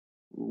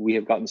we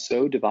have gotten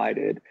so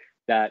divided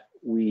that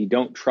we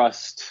don't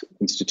trust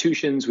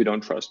institutions, we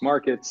don't trust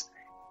markets,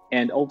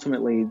 and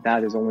ultimately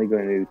that is only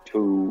going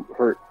to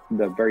hurt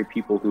the very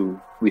people who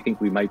we think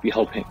we might be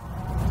helping.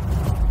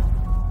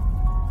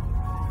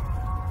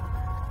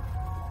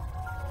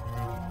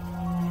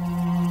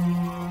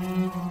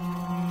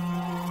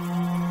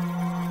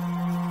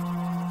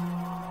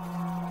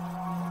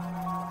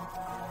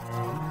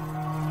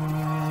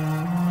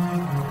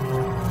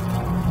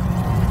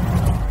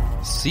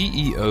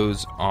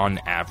 CEOs on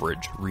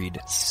average read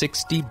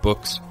 60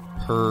 books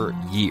per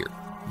year.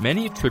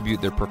 Many attribute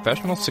their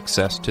professional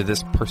success to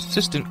this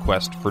persistent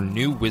quest for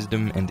new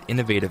wisdom and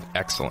innovative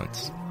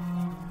excellence.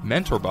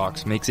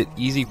 MentorBox makes it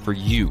easy for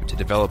you to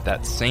develop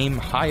that same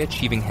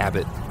high-achieving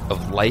habit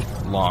of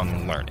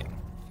lifelong learning.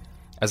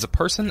 As a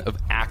person of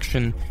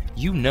action,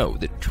 you know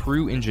that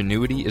true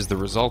ingenuity is the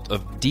result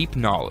of deep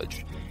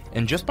knowledge,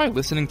 and just by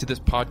listening to this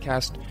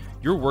podcast,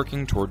 you're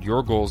working toward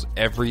your goals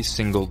every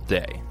single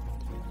day.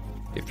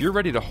 If you're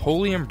ready to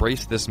wholly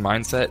embrace this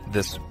mindset,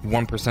 this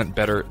 1%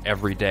 better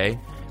every day,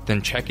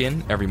 then check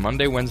in every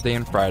Monday, Wednesday,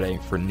 and Friday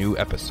for new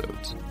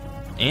episodes.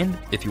 And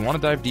if you want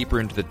to dive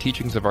deeper into the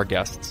teachings of our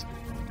guests,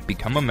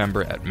 become a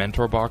member at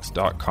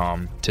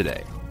mentorbox.com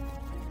today.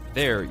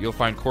 There, you'll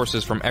find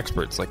courses from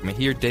experts like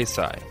Mihir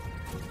Desai.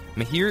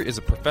 Mihir is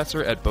a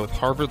professor at both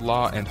Harvard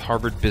Law and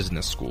Harvard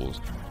Business Schools,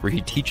 where he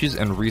teaches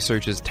and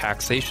researches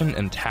taxation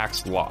and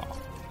tax law.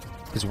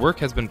 His work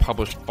has been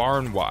published far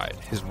and wide.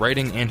 His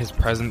writing and his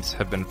presence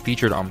have been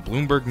featured on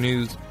Bloomberg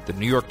News, the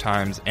New York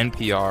Times,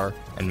 NPR,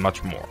 and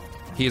much more.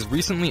 He has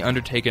recently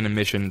undertaken a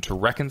mission to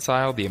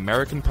reconcile the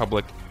American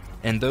public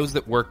and those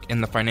that work in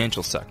the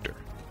financial sector.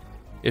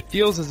 It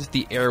feels as if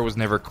the air was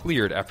never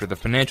cleared after the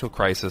financial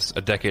crisis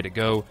a decade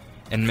ago,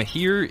 and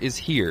Mihir is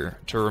here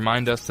to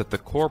remind us that the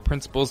core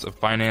principles of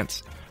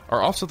finance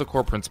are also the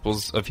core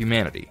principles of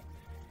humanity.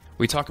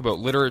 We talk about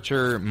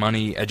literature,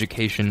 money,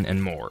 education,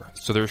 and more,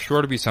 so there's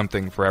sure to be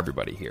something for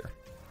everybody here.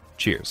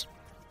 Cheers.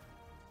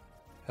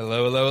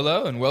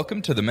 Hello, and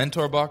welcome to the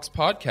MentorBox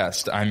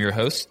podcast. I'm your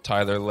host,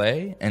 Tyler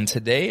Lay, and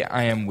today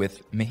I am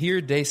with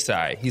Mihir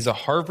Desai. He's a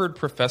Harvard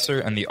professor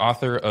and the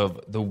author of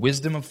The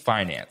Wisdom of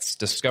Finance,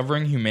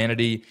 Discovering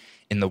Humanity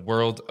in the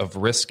World of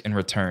Risk and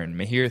Return.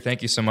 Mihir,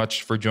 thank you so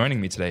much for joining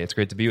me today. It's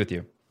great to be with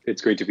you.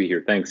 It's great to be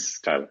here.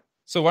 Thanks, Tyler.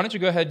 So why don't you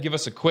go ahead and give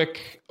us a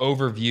quick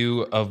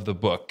overview of the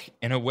book?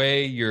 In a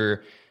way,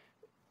 you're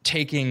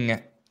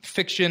taking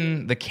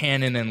fiction, the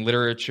canon, and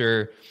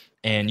literature,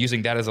 and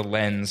using that as a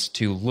lens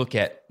to look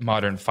at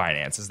modern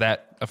finance. Is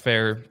that a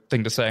fair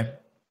thing to say?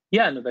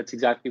 Yeah, no, that's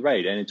exactly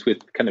right. And it's with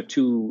kind of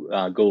two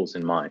goals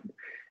in mind.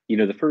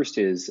 The first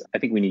is I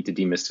think we need to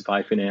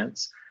demystify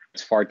finance.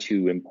 It's far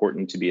too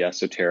important to be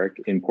esoteric,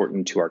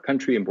 important to our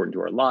country, important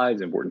to our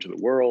lives, important to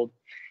the world.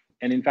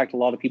 And in fact, a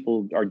lot of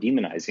people are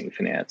demonizing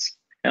finance,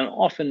 and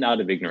often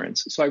out of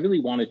ignorance. So I really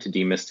wanted to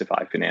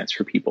demystify finance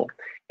for people.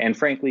 And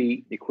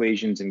frankly,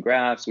 equations and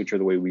graphs, which are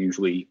the way we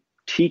usually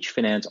teach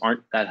finance,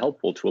 aren't that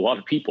helpful to a lot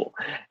of people.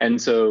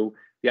 And so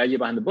the idea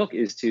behind the book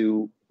is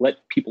to let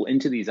people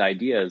into these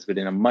ideas, but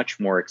in a much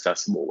more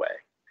accessible way.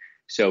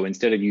 So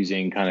instead of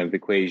using kind of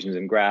equations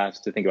and graphs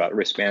to think about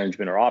risk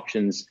management or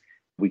options,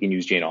 we can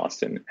use Jane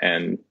Austen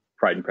and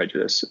Pride and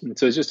Prejudice. And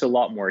so it's just a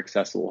lot more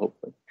accessible,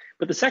 hopefully.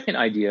 But the second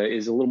idea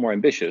is a little more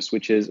ambitious,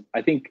 which is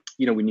I think,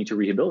 we need to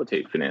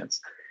rehabilitate finance.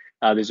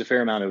 There's a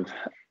fair amount of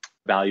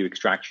value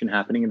extraction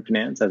happening in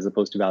finance as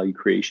opposed to value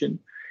creation,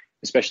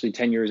 especially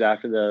 10 years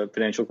after the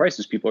financial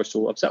crisis. People are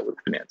still upset with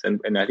finance,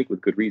 and I think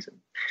with good reason.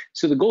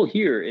 So the goal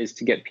here is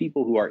to get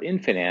people who are in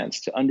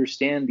finance to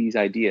understand these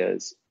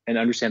ideas and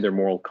understand their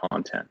moral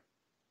content.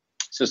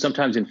 So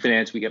sometimes in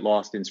finance, we get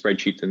lost in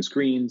spreadsheets and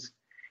screens,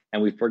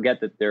 and we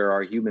forget that there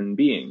are human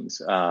beings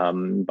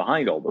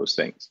behind all those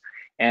things.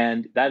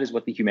 And that is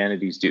what the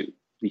humanities do.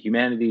 The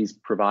humanities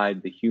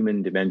provide the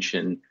human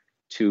dimension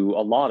to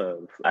a lot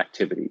of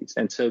activities.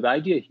 And so the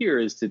idea here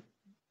is to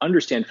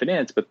understand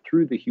finance, but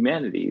through the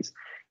humanities.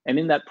 And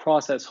in that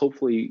process,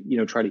 hopefully,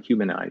 try to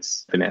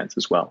humanize finance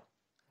as well.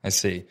 I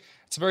see.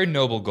 It's a very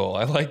noble goal.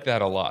 I like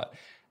that a lot.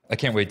 I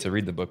can't wait to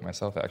read the book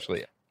myself,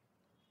 actually.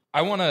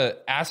 I want to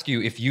ask you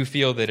if you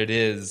feel that it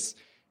is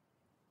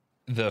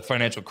the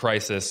financial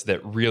crisis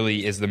that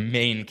really is the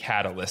main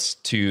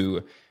catalyst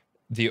to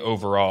the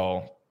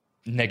overall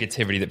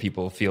negativity that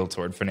people feel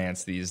toward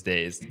finance these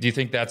days. Do you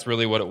think that's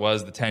really what it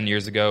was the 10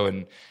 years ago,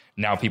 and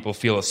now people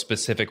feel a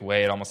specific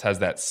way? It almost has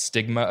that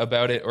stigma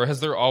about it. Or has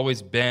there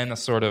always been a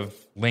sort of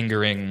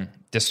lingering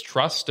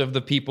distrust of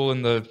the people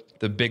in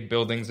the big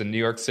buildings in New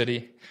York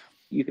City?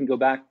 You can go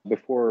back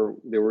before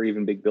there were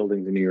even big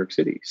buildings in New York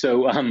City.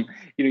 So,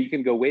 you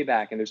can go way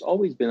back, and there's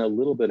always been a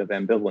little bit of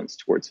ambivalence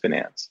towards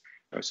finance.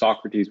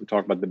 Socrates would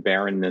talk about the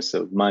barrenness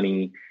of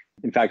money.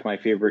 In fact, my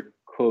favorite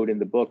quote in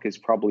the book is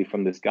probably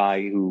from this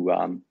guy who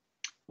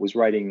was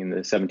writing in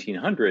the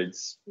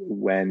 1700s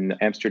when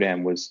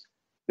Amsterdam was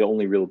the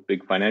only real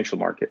big financial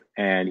market.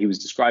 And he was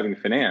describing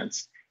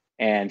finance,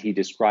 and he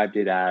described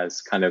it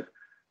as kind of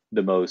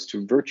the most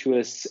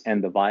virtuous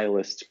and the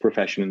vilest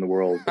profession in the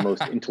world, the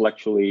most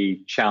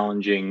intellectually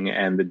challenging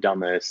and the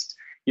dumbest.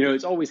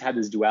 It's always had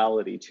this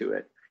duality to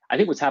it. I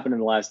think what's happened in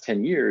the last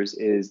 10 years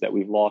is that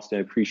we've lost an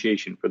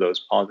appreciation for those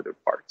positive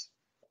parts.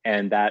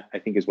 And that, I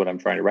think, is what I'm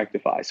trying to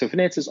rectify. So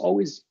finance has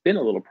always been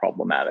a little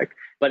problematic,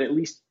 but at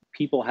least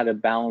people had a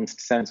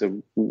balanced sense of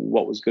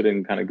what was good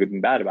and kind of good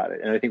and bad about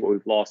it. And I think what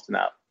we've lost in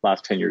that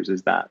last 10 years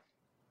is that.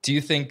 Do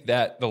you think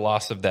that the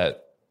loss of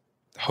that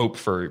hope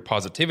for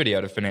positivity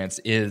out of finance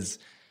is,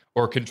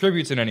 or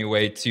contributes in any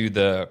way to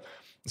the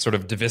sort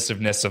of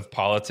divisiveness of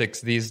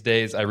politics these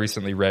days? I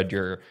recently read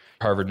your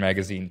Harvard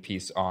Magazine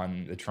piece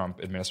on the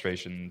Trump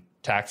administration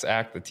tax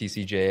act, the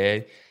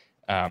TCJA.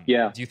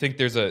 Do you think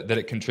that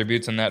it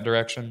contributes in that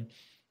direction?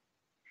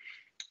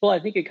 Well, I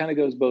think it kind of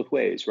goes both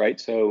ways, right?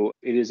 So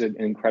it is an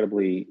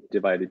incredibly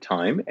divided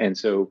time. And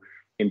so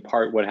in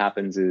part, what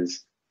happens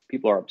is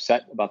people are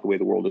upset about the way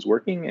the world is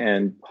working.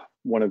 And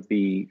one of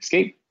the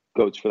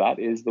scapegoats for that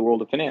is the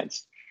world of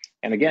finance.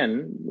 And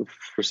again,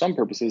 for some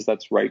purposes,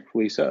 that's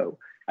rightfully so.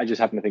 I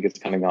just happen to think it's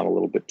kind of gone a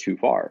little bit too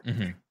far.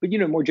 Mm-hmm.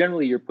 But, more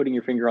generally, you're putting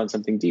your finger on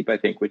something deep, I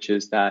think, which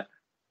is that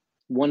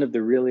one of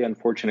the really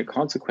unfortunate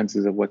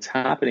consequences of what's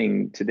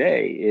happening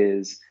today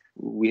is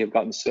we have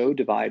gotten so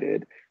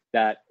divided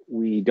that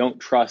we don't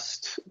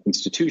trust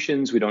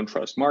institutions, we don't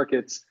trust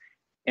markets,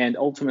 and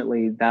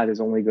ultimately that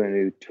is only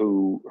going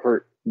to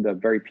hurt the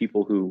very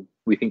people who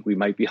we think we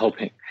might be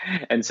helping.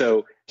 And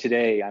so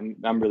today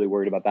I'm really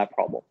worried about that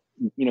problem.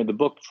 The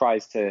book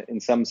tries to, in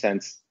some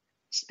sense,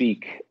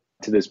 speak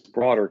to this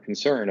broader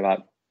concern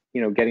about,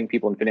 getting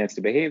people in finance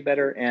to behave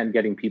better and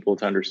getting people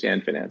to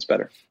understand finance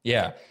better.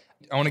 Yeah.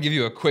 I want to give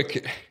you a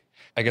quick,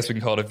 I guess we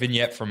can call it a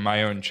vignette from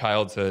my own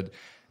childhood,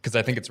 because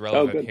I think it's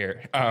relevant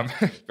here.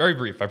 Very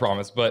brief, I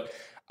promise. But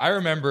I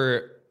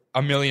remember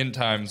a million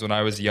times when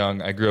I was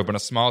young, I grew up in a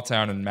small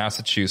town in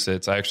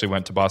Massachusetts. I actually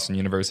went to Boston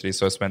University,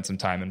 so I spent some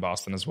time in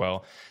Boston as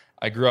well.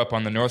 I grew up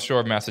on the North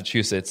Shore of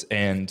Massachusetts,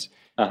 and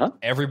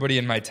everybody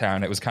in my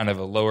town, it was kind of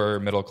a lower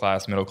middle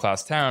class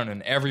town,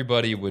 and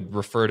everybody would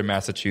refer to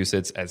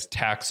Massachusetts as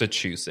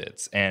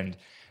Taxachusetts, and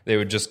they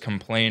would just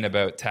complain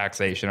about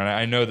taxation. And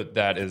I know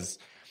that is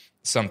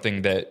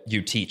something that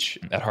you teach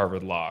at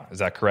Harvard Law. Is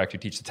that correct? You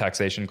teach the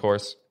taxation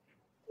course?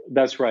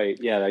 That's right.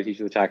 Yeah, I teach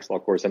the tax law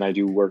course, and I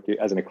do work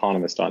as an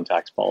economist on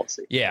tax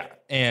policy. Yeah,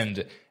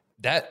 and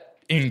that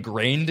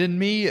ingrained in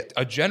me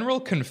a general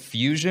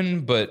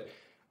confusion, but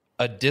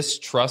a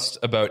distrust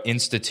about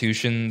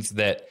institutions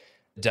that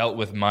dealt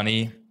with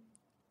money.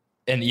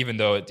 And even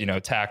though,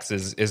 tax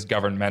is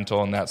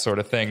governmental and that sort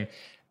of thing,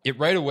 it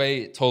right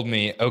away told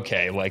me,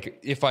 okay, like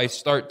if I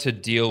start to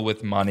deal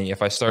with money,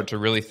 if I start to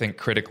really think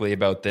critically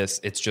about this,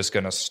 it's just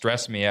going to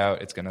stress me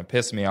out. It's going to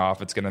piss me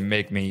off. It's going to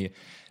make me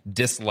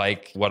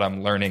dislike what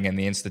I'm learning in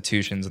the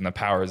institutions and the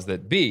powers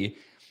that be.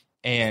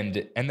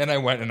 And then I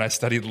went and I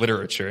studied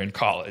literature in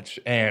college.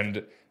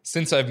 And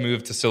since I've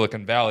moved to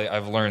Silicon Valley,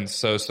 I've learned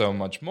so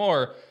much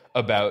more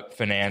about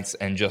finance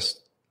and just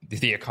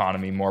the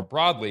economy more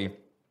broadly.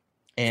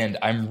 And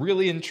I'm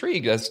really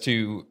intrigued as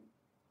to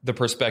the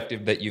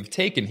perspective that you've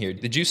taken here.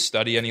 Did you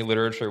study any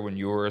literature when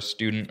you were a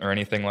student or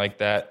anything like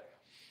that?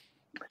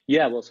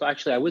 Yeah, well, so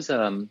actually I was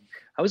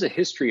a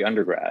history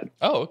undergrad.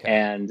 Oh, okay.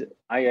 And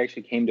I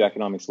actually came to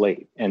economics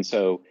late. And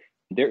so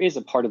there is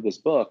a part of this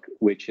book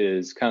which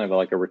is kind of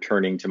like a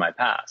returning to my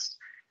past.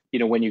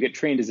 When you get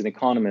trained as an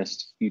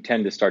economist, you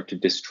tend to start to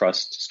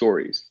distrust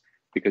stories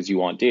because you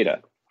want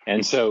data.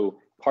 And so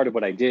part of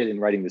what I did in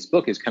writing this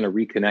book is kind of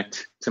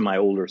reconnect to my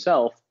older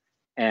self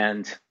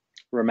and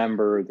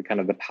remember the kind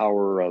of the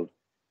power of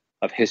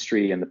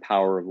history and the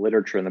power of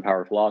literature and the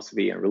power of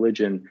philosophy and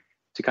religion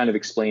to kind of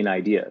explain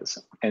ideas.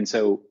 And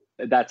so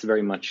that's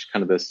very much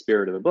kind of the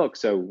spirit of the book.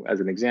 So as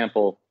an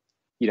example,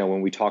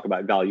 when we talk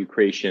about value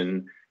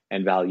creation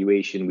and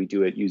valuation, we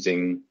do it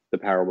using the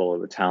parable of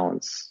the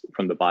talents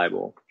from the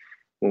Bible.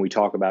 When we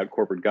talk about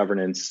corporate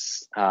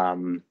governance,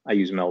 I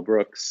use Mel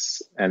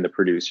Brooks and the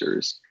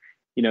producers.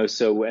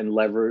 And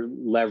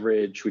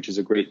leverage, which is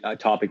a great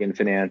topic in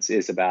finance,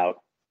 is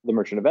about The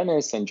Merchant of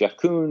Venice and Jeff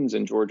Koons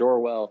and George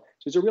Orwell.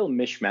 So it's a real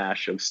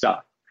mishmash of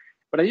stuff.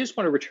 But I just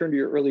want to return to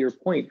your earlier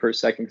point for a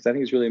second, because I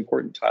think it's really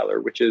important,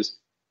 Tyler, which is,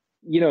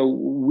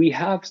 we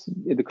have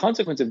the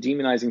consequence of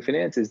demonizing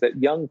finance is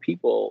that young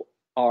people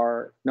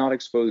are not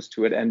exposed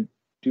to it and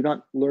do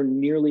not learn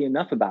nearly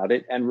enough about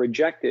it and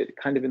reject it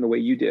kind of in the way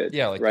you did.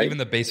 Yeah, like right? Even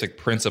the basic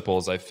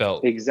principles I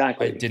felt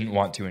exactly I didn't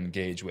want to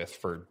engage with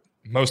for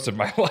most of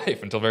my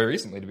life until very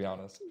recently, to be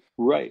honest.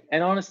 Right.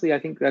 And honestly, I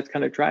think that's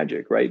kind of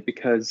tragic, right?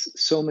 Because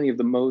so many of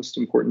the most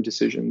important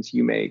decisions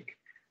you make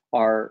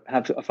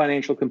have a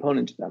financial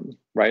component to them,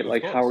 right?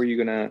 Like, how are you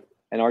going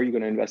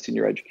to invest in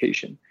your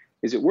education?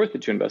 Is it worth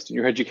it to invest in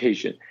your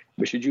education?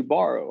 But should you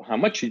borrow? How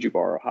much should you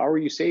borrow? How are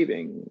you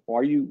saving?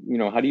 How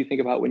do you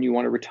think about when you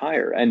want to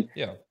retire? And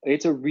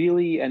it's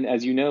and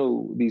as you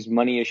know, these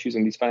money issues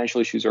and these financial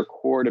issues are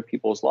core to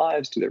people's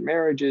lives, to their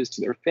marriages,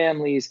 to their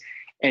families.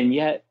 And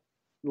yet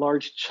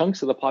large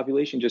chunks of the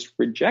population just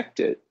reject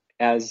it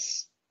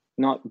as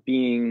not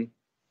being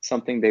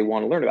something they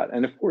want to learn about.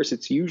 And of course,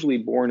 it's usually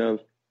born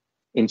of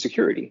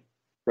insecurity,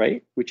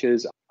 right? Which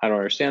is, I don't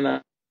understand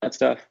that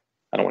stuff.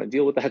 I don't want to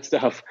deal with that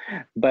stuff.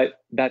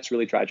 But that's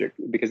really tragic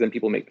because then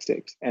people make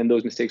mistakes, and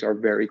those mistakes are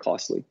very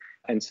costly.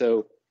 And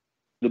so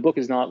the book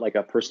is not like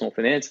a personal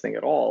finance thing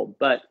at all,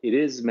 but it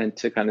is meant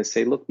to kind of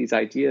say, look, these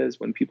ideas,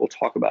 when people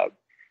talk about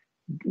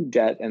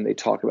debt and they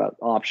talk about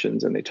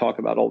options and they talk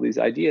about all these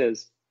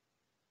ideas,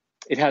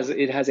 it has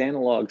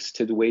analogs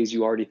to the ways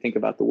you already think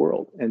about the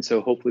world. And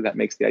so hopefully that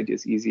makes the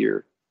ideas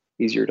easier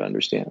to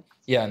understand.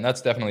 Yeah, and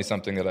that's definitely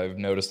something that I've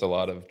noticed a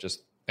lot of,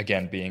 just,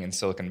 again, being in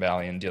Silicon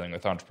Valley and dealing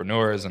with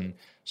entrepreneurs and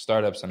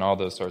startups and all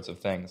those sorts of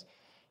things.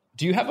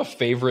 Do you have a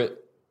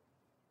favorite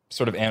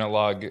sort of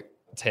analog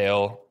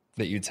tale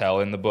that you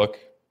tell in the book?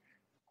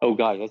 Oh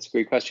God, that's a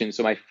great question.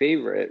 So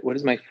what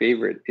is my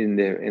favorite in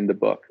the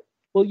book?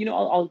 Well,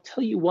 I'll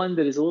tell you one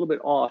that is a little bit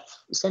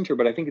off center,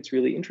 but I think it's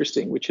really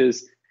interesting, which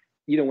is,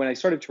 when I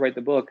started to write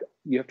the book,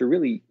 you have to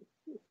really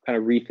kind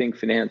of rethink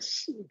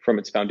finance from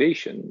its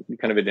foundation,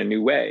 kind of in a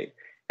new way.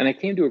 And I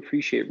came to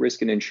appreciate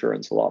risk and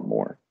insurance a lot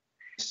more.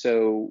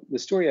 So the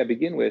story I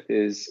begin with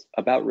is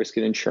about risk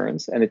and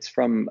insurance, and it's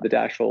from the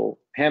Dashiell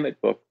Hammett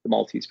book, The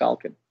Maltese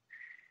Falcon.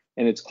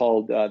 And it's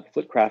called the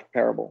Flitcraft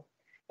Parable.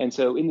 And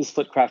so in this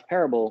Flitcraft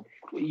Parable,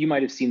 you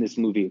might have seen this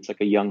movie. It's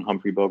like a young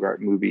Humphrey Bogart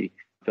movie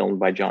filmed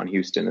by John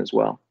Huston as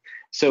well.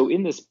 So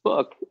in this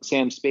book,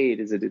 Sam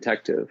Spade is a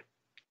detective,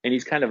 and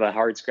he's kind of a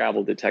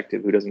hard-scrabble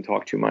detective who doesn't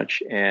talk too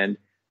much. And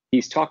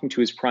he's talking to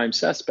his prime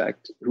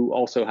suspect, who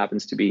also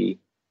happens to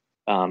be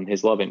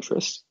his love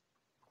interest,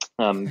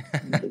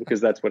 because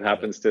that's what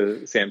happens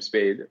to Sam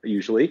Spade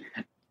usually.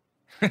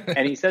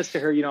 And he says to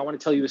her, I want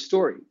to tell you a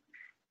story.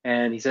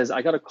 And he says,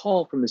 I got a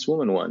call from this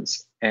woman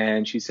once,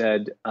 and she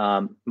said,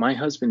 my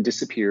husband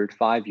disappeared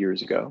 5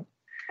 years ago,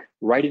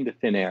 right into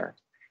thin air.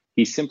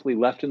 He simply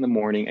left in the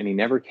morning and he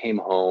never came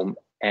home,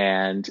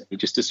 and he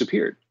just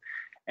disappeared.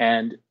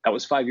 And that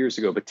was 5 years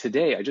ago. But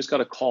today I just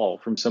got a call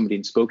from somebody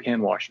in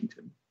Spokane,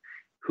 Washington,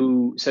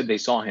 who said they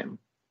saw him.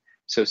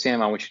 So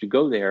Sam, I want you to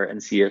go there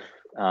and see if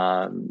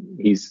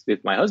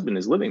my husband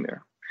is living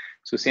there.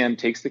 So Sam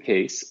takes the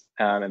case,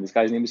 and this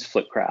guy's name is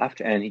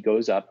Flitcraft, and he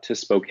goes up to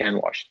Spokane,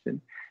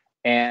 Washington,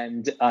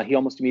 and he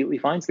almost immediately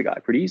finds the guy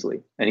pretty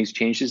easily. And he's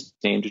changed his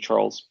name to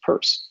Charles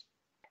Peirce.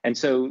 And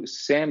so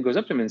Sam goes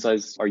up to him and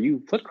says, "Are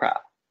you Flitcraft?"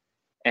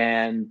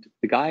 And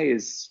the guy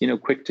is,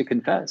 quick to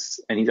confess,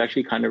 and he's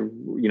actually kind of,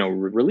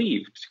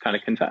 relieved to kind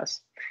of confess.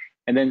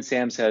 And then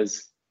Sam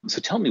says,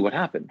 "So tell me what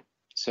happened."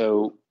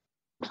 So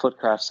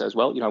Flitcraft says,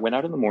 "Well, I went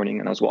out in the morning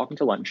and I was walking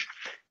to lunch,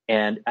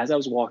 and as I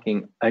was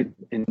walking, an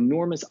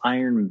enormous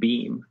iron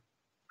beam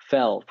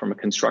fell from a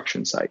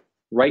construction site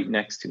right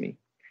next to me,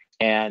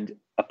 and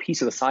a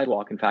piece of the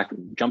sidewalk, in fact,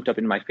 jumped up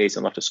in my face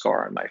and left a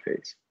scar on my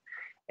face.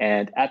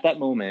 And at that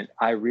moment,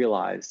 I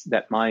realized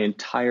that my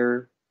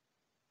entire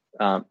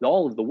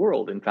all of the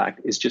world, in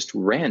fact, is just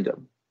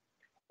random."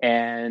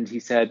 And he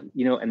said,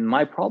 and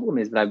my problem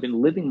is that I've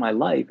been living my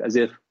life as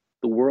if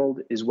the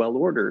world is well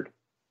ordered,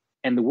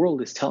 and the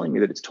world is telling me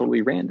that it's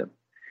totally random.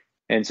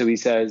 And so he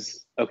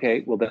says,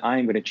 okay, well, then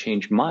I'm going to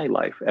change my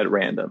life at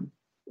random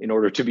in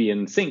order to be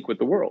in sync with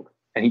the world.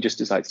 And he just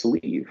decides to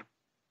leave.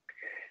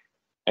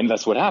 And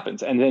that's what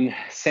happens. And then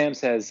Sam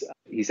says,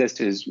 he says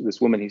to this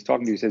woman he's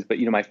talking to, he says, but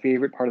my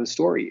favorite part of the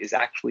story is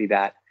actually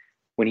that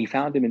when he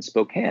found him in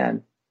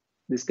Spokane,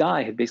 this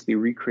guy had basically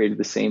recreated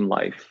the same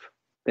life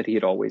that he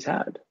had always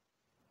had.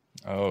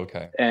 Oh,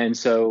 okay. And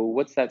so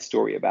what's that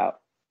story about?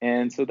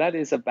 And so that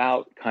is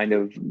about kind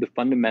of the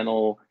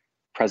fundamental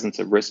presence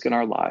of risk in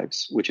our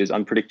lives, which is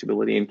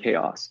unpredictability and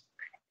chaos.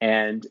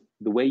 And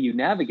the way you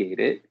navigate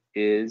it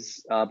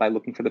is by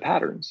looking for the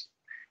patterns.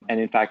 And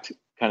in fact,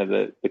 kind of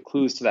the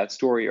clues to that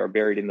story are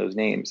buried in those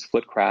names,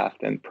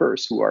 Flitcraft and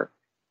Peirce, who are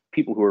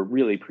people who are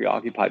really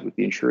preoccupied with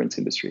the insurance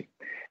industry.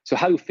 So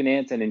how do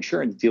finance and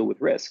insurance deal with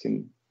risk?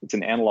 And it's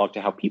an analog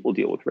to how people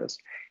deal with risk.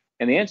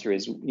 And the answer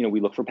is, we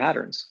look for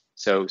patterns.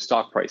 So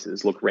stock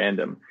prices look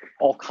random.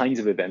 All kinds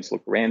of events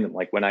look random,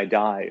 like when I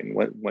die and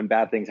when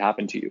bad things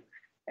happen to you.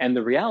 And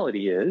the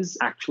reality is,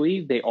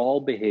 actually, they all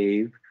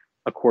behave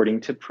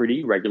according to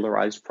pretty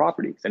regularized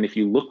properties. And if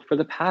you look for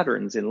the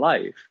patterns in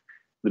life,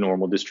 the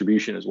normal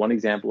distribution is one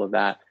example of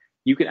that,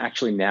 you can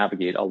actually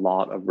navigate a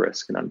lot of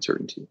risk and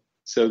uncertainty.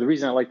 So the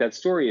reason I like that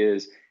story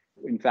is,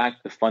 in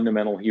fact, the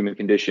fundamental human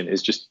condition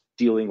is just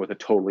dealing with a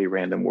totally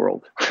random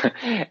world.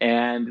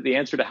 And the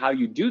answer to how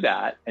you do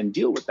that and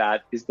deal with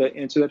that is the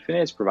answer that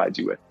finance provides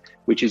you with,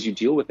 which is you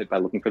deal with it by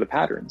looking for the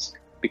patterns.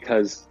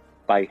 Because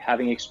by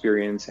having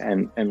experience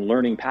and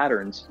learning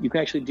patterns, you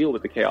can actually deal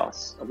with the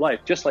chaos of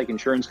life, just like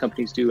insurance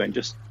companies do, and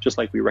just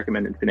like we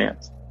recommend in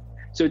finance.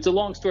 So it's a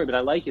long story, but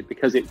I like it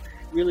because it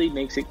really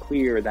makes it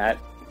clear that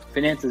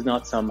finance is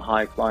not some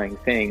high-flying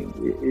thing.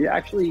 It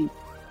actually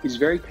is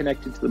very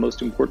connected to the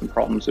most important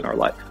problems in our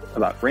life,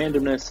 about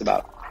randomness,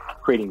 about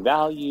creating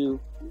value,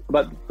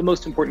 about the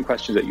most important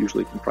questions that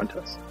usually confront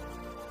us.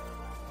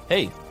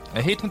 Hey,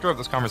 I hate to interrupt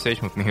this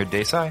conversation with Mihir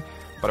Desai,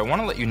 but I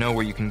want to let you know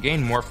where you can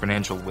gain more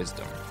financial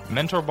wisdom.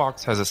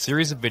 MentorBox has a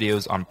series of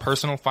videos on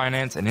personal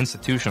finance and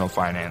institutional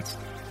finance.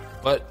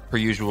 But, per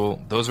usual,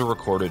 those are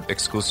recorded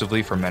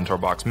exclusively for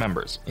MentorBox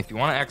members. If you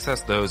want to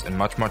access those and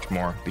much, much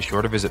more, be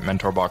sure to visit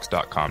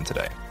mentorbox.com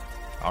today.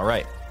 All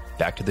right,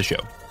 back to the show.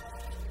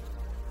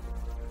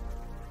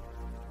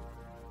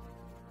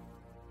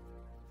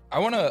 I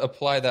want to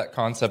apply that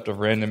concept of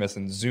randomness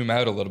and zoom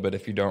out a little bit,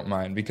 if you don't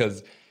mind,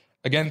 because,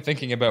 again,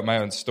 thinking about my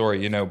own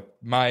story,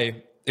 my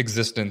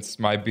existence,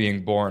 my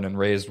being born and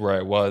raised where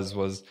I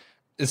was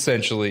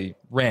essentially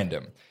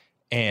random.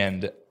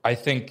 And I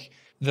think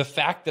the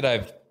fact that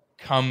I've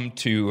come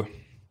to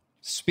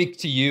speak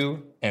to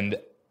you and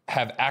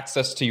have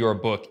access to your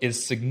book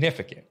is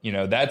significant.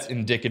 That's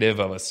indicative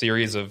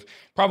of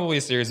probably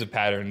a series of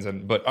patterns,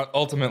 but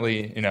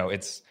ultimately,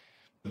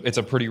 it's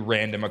a pretty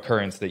random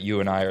occurrence that you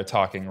and I are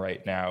talking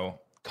right now,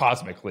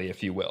 cosmically,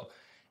 if you will.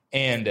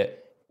 And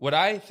what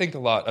I think a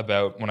lot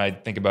about when I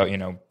think about,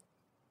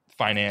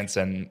 finance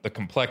and the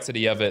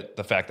complexity of it,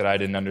 the fact that I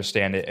didn't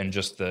understand it, and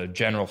just the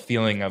general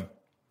feeling of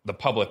the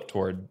public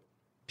toward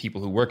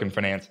people who work in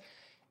finance,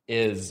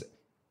 is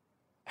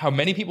how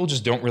many people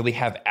just don't really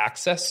have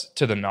access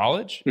to the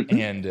knowledge. Mm-hmm.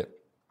 And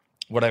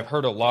what I've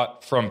heard a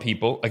lot from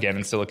people, again,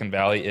 in Silicon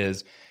Valley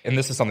is, and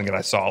this is something that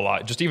I saw a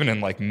lot, just even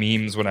in like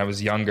memes when I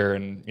was younger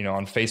and,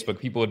 on Facebook,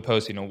 people would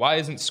post, why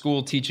isn't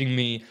school teaching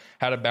me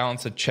how to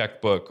balance a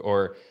checkbook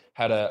or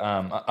how to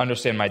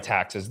understand my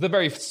taxes? The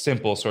very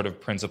simple sort of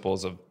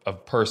principles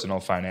of personal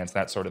finance,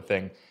 that sort of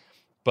thing.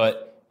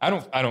 But I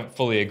don't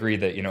fully agree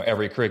that,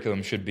 every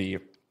curriculum should be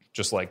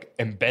just like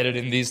embedded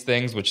in these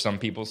things, which some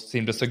people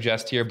seem to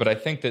suggest here. But I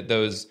think that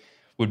those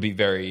would be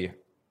very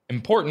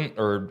important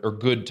or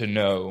good to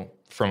know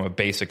from a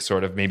basic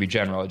sort of maybe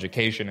general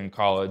education in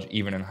college,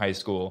 even in high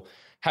school.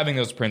 Having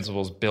those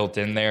principles built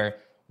in there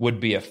would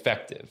be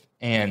effective.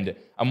 And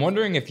I'm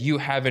wondering if you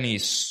have any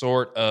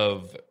sort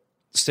of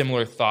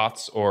similar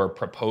thoughts or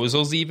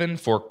proposals even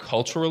for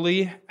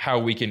culturally how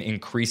we can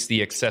increase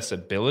the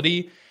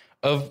accessibility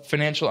of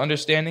financial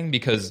understanding.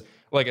 Because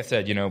like I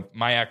said,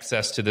 my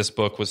access to this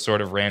book was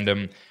sort of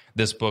random.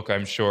 This book,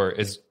 I'm sure,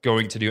 is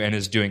going to do and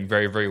is doing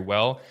very, very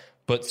well.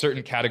 But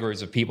certain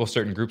categories of people,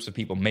 certain groups of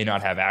people may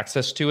not have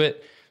access to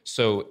it.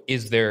 So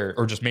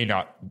or just may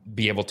not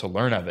be able to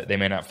learn of it. They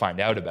may not find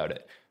out about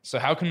it. So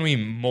how can we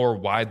more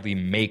widely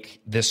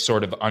make this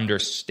sort of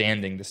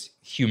understanding, this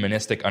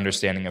humanistic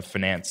understanding of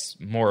finance,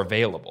 more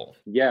available?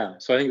 Yeah,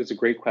 so I think that's a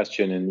great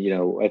question. And,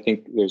 I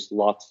think there's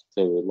lots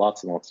and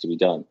lots to be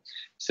done.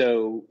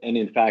 So, and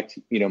in fact,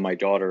 my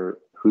daughter,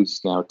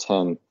 who's now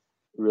 10,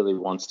 really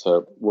wants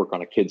to work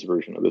on a kid's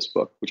version of this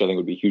book, which I think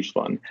would be huge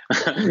fun.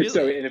 Really?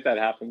 So, and if that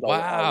happens, I'll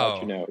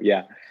let you know.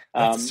 Yeah.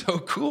 That's so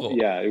cool.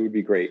 Yeah, it would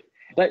be great.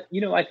 But,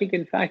 I think,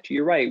 in fact,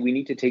 you're right. We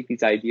need to take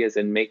these ideas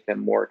and make them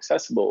more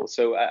accessible.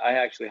 So I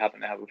actually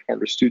happen to have a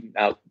former student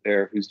out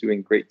there who's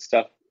doing great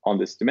stuff on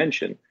this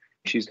dimension.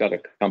 She's got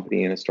a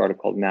company and a startup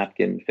called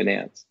Napkin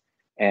Finance.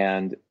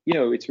 And,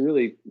 it's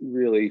really,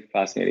 really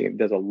fascinating. It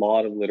does a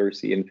lot of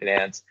literacy in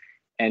finance.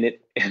 And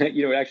it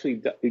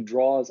actually it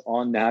draws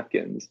on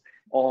napkins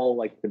all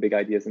like the big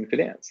ideas in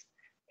finance.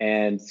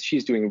 And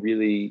she's doing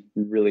really,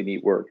 really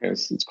neat work. And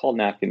it's called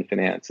Napkin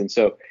Finance. And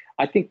so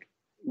I think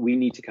we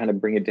need to kind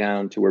of bring it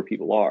down to where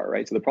people are,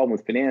 right? So the problem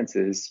with finance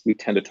is we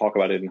tend to talk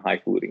about it in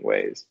highfalutin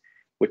ways.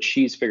 What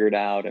she's figured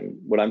out and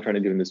what I'm trying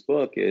to do in this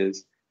book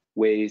is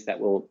ways that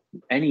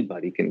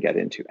anybody can get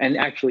into. And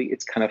actually,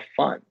 it's kind of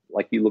fun.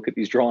 Like you look at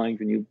these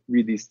drawings and you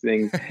read these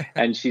things,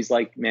 and she's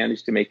like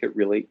managed to make it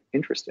really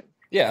interesting.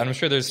 Yeah, and I'm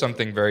sure there's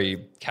something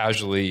very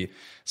casually,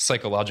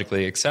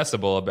 psychologically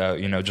accessible about,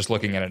 just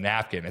looking at a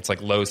napkin. It's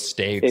like low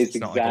stakes. It's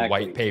not like a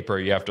white paper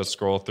you have to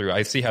scroll through.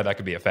 I see how that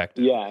could be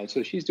effective. Yeah, and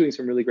so she's doing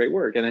some really great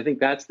work. And I think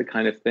that's the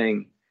kind of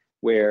thing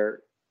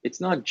where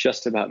it's not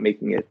just about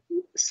making it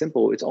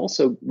simple. It's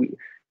also, we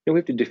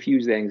have to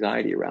diffuse the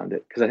anxiety around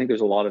it, because I think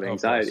there's a lot of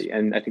anxiety.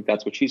 And I think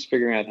that's what she's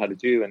figuring out how to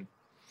do. And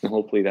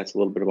hopefully that's a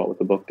little bit about what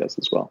the book does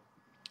as well.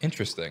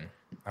 Interesting.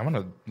 I want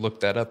to look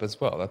that up as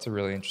well. That's a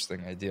really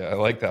interesting idea. I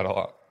like that a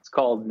lot. It's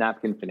called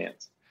Napkin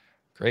Finance.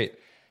 Great.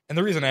 And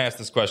the reason I asked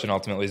this question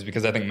ultimately is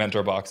because I think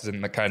MentorBox is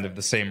in the kind of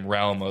the same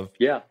realm of,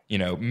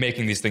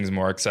 making these things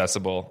more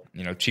accessible,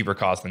 cheaper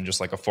cost than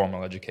just like a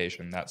formal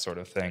education, that sort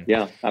of thing.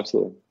 Yeah,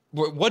 absolutely.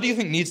 What do you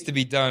think needs to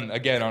be done,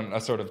 again, on a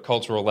sort of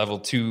cultural level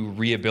to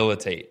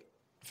rehabilitate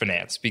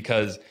finance?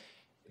 Because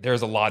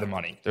there's a lot of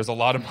money. There's a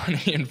lot of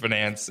money in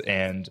finance.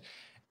 And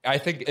I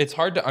think it's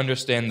hard to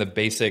understand the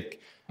basic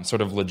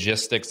sort of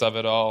logistics of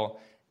it all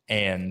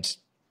and,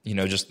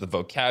 just the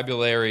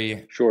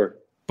vocabulary. Sure.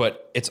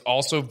 But it's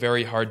also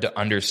very hard to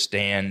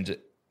understand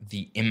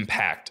the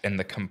impact and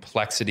the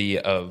complexity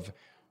of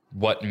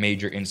what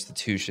major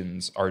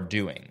institutions are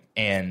doing.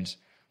 And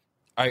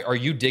are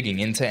you digging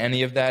into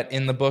any of that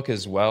in the book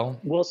as well?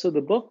 Well, so the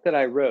book that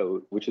I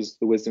wrote, which is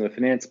the Wisdom of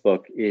Finance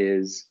book,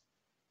 it's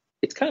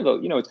kind of a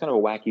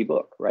wacky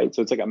book, right?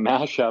 So it's like a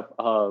mashup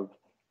of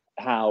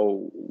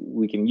how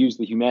we can use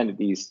the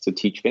humanities to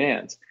teach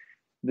finance.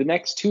 The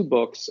next two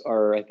books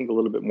are, I think, a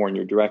little bit more in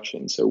your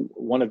direction. So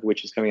one of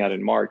which is coming out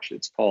in March.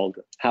 It's called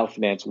How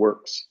Finance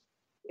Works.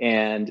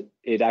 And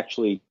it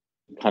actually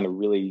kind of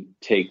really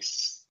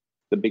takes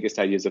the biggest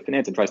ideas of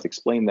finance and tries to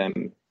explain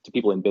them to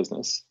people in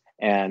business.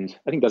 And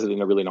I think does it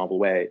in a really novel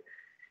way.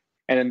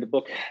 And then the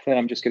book that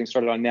I'm just getting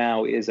started on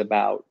now is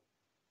about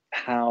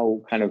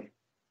how kind of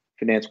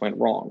finance went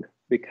wrong,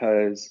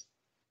 because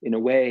in a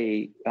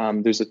way,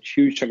 there's a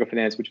huge chunk of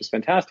finance which is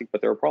fantastic,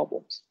 but there are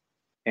problems.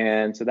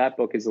 And so that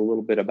book is a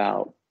little bit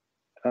about,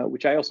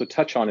 which I also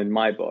touch on in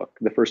my book,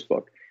 the first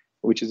book,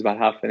 which is about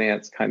how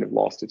finance kind of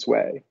lost its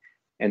way.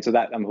 And so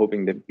that I'm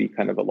hoping to be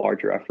kind of a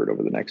larger effort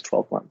over the next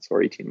 12 months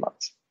or 18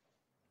 months.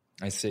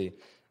 I see.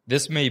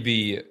 This may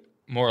be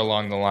more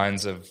along the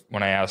lines of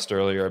when I asked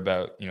earlier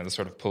about, the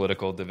sort of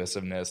political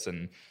divisiveness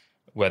and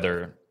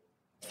whether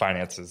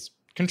finance is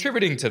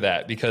contributing to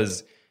that,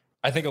 because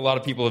I think a lot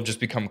of people have just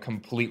become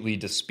completely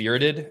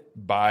dispirited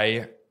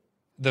by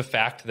the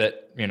fact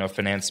that,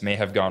 finance may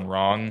have gone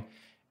wrong,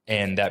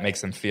 and that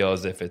makes them feel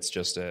as if it's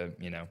just a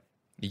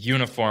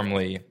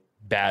uniformly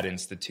bad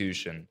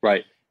institution.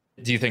 Right.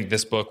 Do you think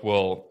this book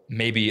will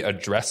maybe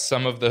address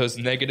some of those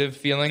negative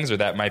feelings, or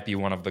that might be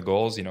one of the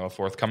goals? A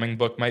forthcoming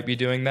book might be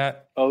doing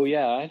that? Oh,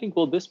 yeah. I think,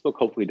 this book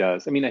hopefully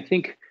does. I mean, I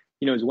think,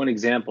 as one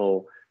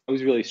example, I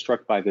was really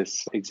struck by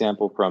this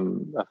example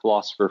from a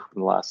philosopher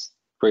from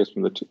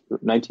the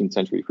 19th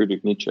century,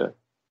 Friedrich Nietzsche,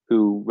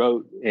 who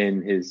wrote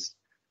in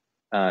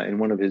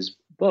one of his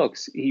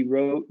books, he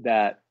wrote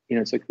that,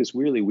 it's like this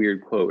really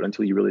weird quote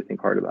until you really think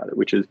hard about it,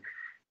 which is,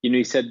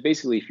 he said,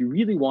 basically, if you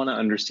really want to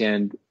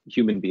understand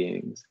human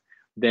beings,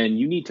 then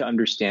you need to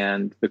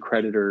understand the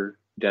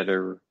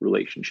creditor-debtor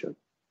relationship,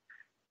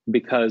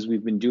 because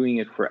we've been doing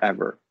it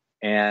forever.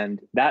 And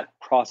that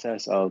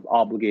process of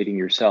obligating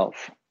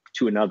yourself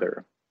to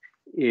another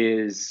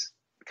is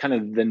kind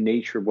of the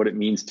nature of what it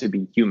means to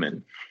be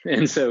human.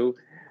 And so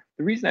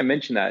the reason I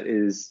mention that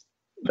is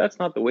that's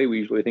not the way we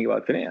usually think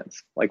about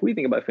finance. Like, we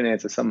think about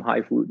finance as some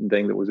highfalutin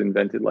thing that was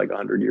invented like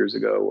 100 years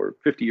ago or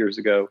 50 years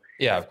ago.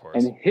 Yeah, of course.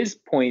 And his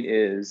point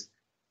is,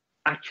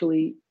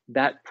 actually,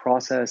 that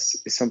process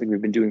is something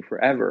we've been doing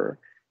forever.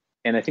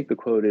 And I think the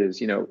quote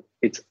is,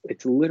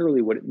 it's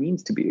literally what it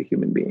means to be a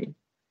human being.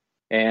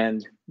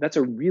 And that's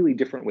a really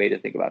different way to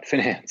think about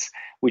finance,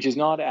 which is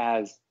not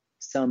as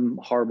some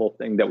horrible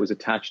thing that was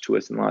attached to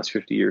us in the last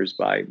 50 years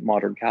by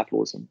modern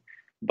capitalism,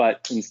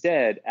 but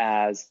instead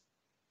as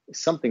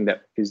something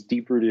that is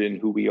deep-rooted in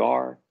who we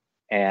are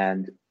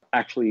and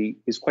actually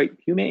is quite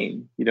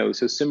humane.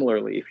 So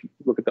similarly, if you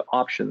look at the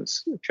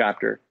options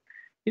chapter,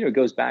 it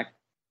goes back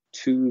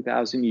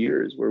 2,000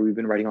 years where we've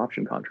been writing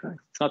option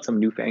contracts. It's not some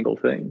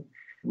newfangled thing.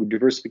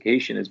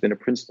 Diversification has been a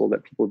principle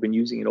that people have been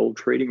using in old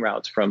trading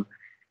routes from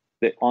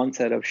the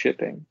onset of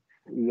shipping.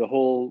 The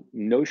whole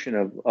notion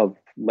of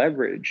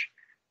leverage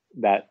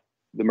that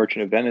the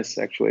Merchant of Venice,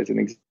 actually, as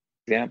an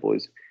example,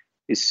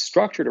 is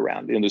structured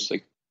around. There's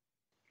like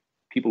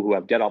people who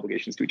have debt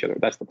obligations to each other.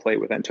 That's the play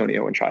with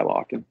Antonio and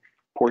Shylock and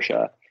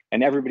Portia.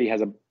 And everybody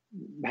has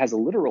a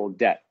literal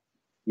debt,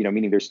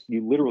 meaning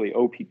you literally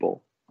owe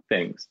people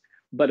things.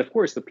 But of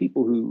course, the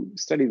people who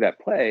study that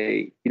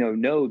play,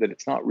 know that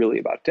it's not really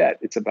about debt.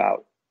 It's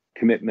about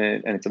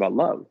commitment, and it's about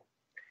love.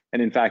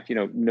 And in fact,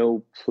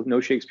 no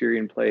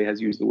Shakespearean play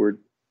uses the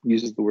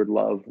word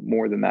love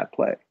more than that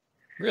play.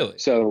 Really?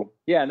 So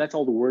yeah, and that's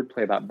all the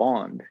wordplay about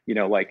bond.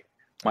 Like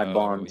my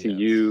bond to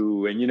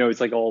you, and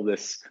it's like all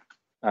this,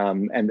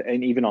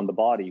 and even on the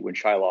body when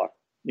Shylock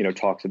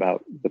talks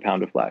about the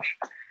pound of flesh.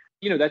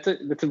 That's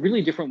a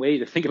really different way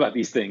to think about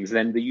these things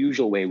than the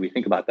usual way we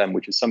think about them,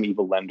 which is some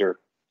evil lender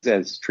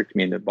has tricked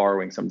me into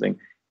borrowing something.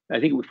 I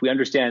think if we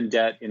understand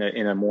debt in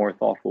a more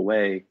thoughtful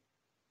way,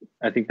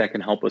 I think that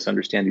can help us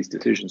understand these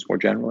decisions more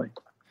generally.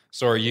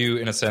 So are you,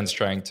 in a sense,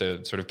 trying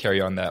to sort of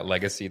carry on that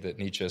legacy that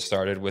Nietzsche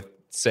started with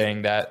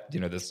saying that,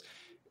 this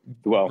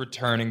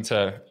returning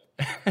to...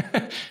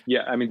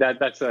 Yeah, I mean,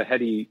 that's a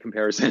heady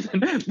comparison.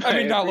 I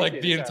mean, not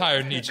like the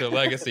entire Nietzsche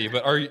legacy,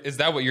 but is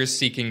that what you're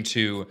seeking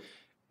to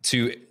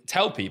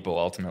tell people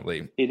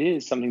ultimately? It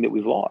is something that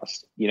we've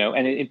lost,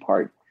 and in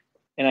part,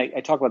 and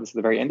I talk about this at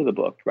the very end of the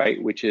book,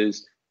 right, which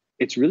is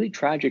it's really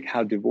tragic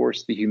how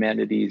divorced the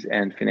humanities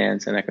and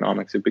finance and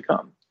economics have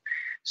become.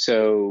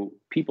 So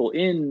people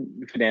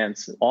in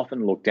finance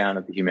often look down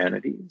at the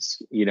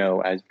humanities,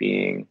 as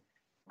being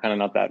kind of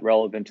not that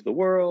relevant to the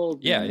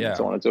world, and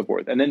so on and so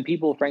forth. And then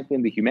people, frankly,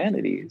 in the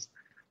humanities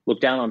look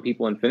down on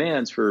people in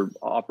finance for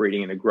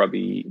operating in a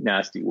grubby,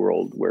 nasty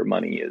world where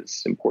money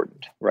is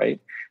important,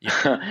 right?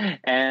 Yeah.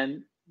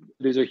 And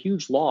there's a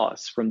huge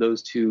loss from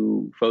those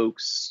two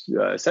folks,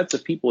 sets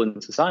of people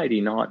in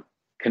society not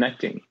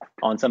connecting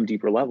on some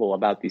deeper level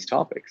about these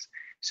topics.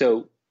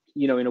 So,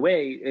 in a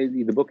way,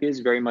 the book is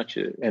very much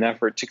an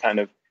effort to kind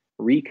of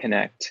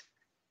reconnect,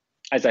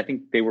 as I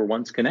think they were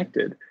once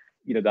connected,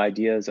 the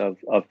ideas of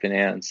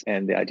finance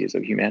and the ideas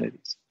of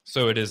humanities.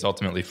 So it is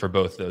ultimately for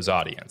both those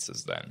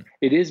audiences then?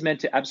 It is meant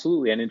to,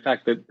 absolutely. And in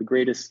fact, the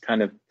greatest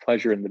kind of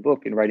pleasure in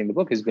writing the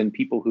book has been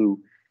people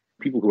who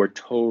are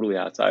totally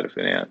outside of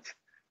finance,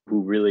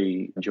 who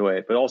really enjoy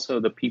it, but also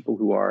the people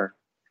who are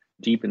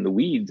deep in the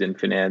weeds in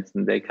finance,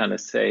 and they kind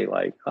of say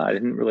like, I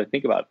didn't really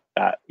think about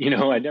that.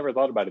 I never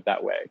thought about it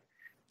that way.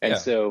 And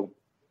so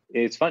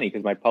it's funny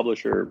because my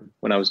publisher,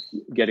 when I was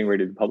getting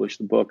ready to publish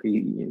the book,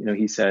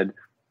 he said,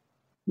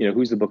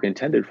 who's the book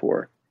intended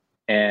for?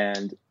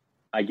 And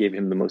I gave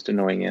him the most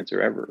annoying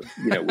answer ever,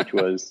 which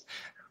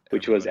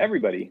was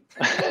everybody.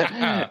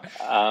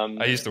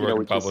 I used to work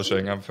in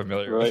publishing. I'm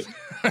familiar with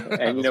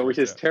it. And, which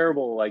is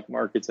terrible, like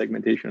market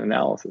segmentation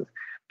analysis.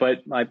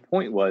 But my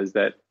point was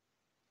that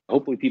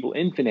hopefully people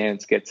in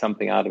finance get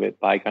something out of it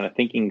by kind of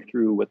thinking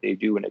through what they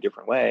do in a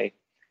different way.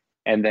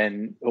 And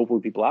then hopefully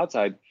people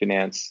outside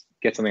finance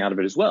get something out of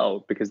it as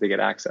well, because they get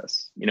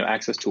access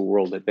to a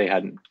world that they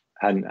hadn't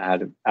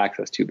had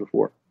access to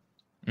before.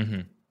 Mm-hmm.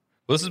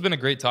 Well, this has been a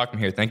great talk,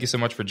 Mihir. Thank you so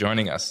much for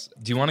joining us.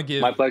 Do you want to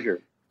give my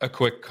pleasure a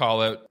quick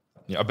call out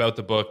about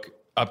the book,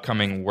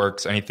 upcoming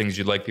works, any things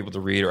you'd like people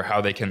to read, or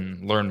how they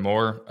can learn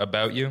more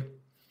about you?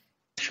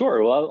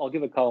 Sure. Well, I'll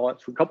give a call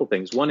out for a couple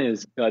things. One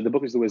is the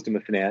book is The Wisdom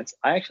of Finance.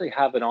 I actually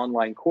have an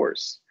online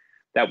course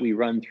that we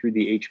run through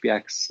the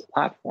HBX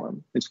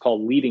platform. It's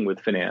called Leading with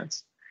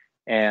Finance.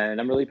 And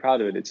I'm really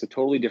proud of it. It's a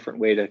totally different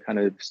way to kind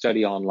of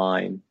study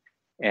online.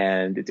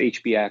 And it's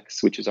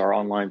HBX, which is our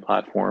online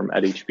platform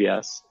at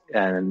HBS.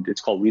 And it's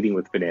called Leading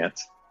with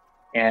Finance.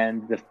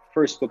 And the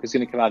first book is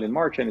going to come out in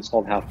March, and it's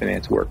called How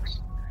Finance Works.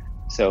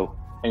 So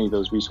any of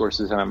those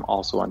resources, and I'm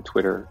also on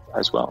Twitter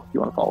as well, if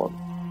you want to follow.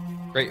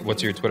 Great.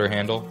 What's your Twitter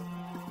handle?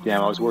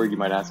 Damn, I was worried you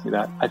might ask me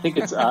that. I think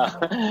it's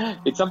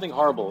it's something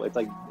horrible. It's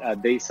like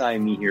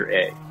Desai Mihir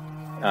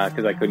A,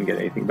 because I couldn't get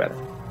anything better.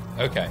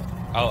 Okay,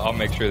 I'll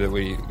make sure that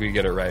we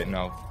get it right,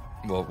 and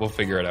we'll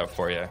figure it out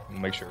for you. We'll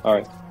make sure All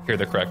right. Hear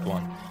the correct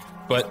one.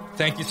 But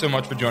thank you so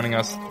much for joining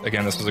us.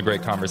 Again, this was a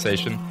great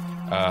conversation.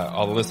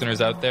 All the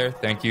listeners out there,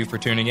 thank you for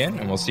tuning in,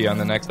 and we'll see you on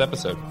the next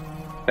episode.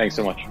 Thanks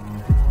so much.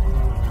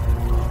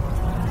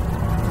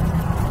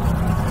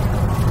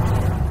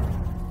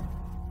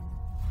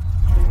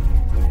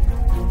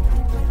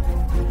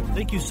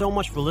 Thank you so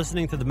much for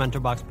listening to the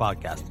MentorBox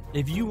podcast.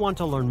 If you want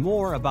to learn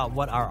more about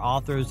what our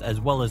authors, as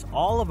well as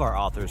all of our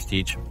authors,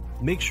 teach,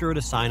 make sure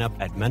to sign up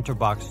at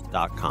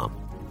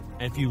mentorbox.com.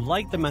 And if you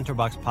like the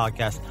MentorBox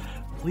podcast,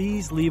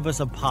 please leave us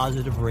a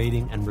positive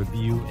rating and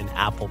review in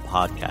Apple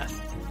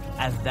Podcasts,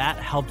 as that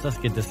helps us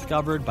get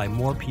discovered by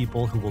more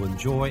people who will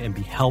enjoy and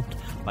be helped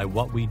by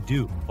what we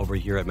do over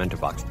here at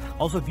MentorBox.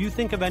 Also, if you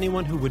think of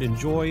anyone who would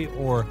enjoy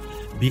or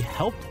be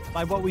helped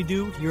by what we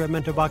do here at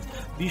MentorBox,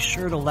 be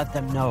sure to let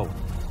them know.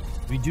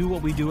 We do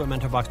what we do at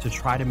MentorBox to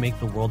try to make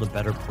the world a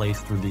better place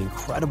through the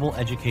incredible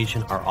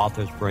education our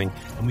authors bring,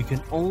 and we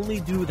can only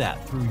do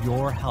that through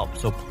your help.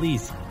 So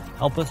please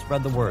help us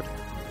spread the word.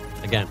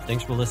 Again,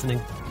 thanks for listening,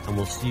 and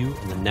we'll see you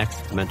in the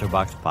next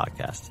MentorBox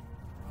podcast.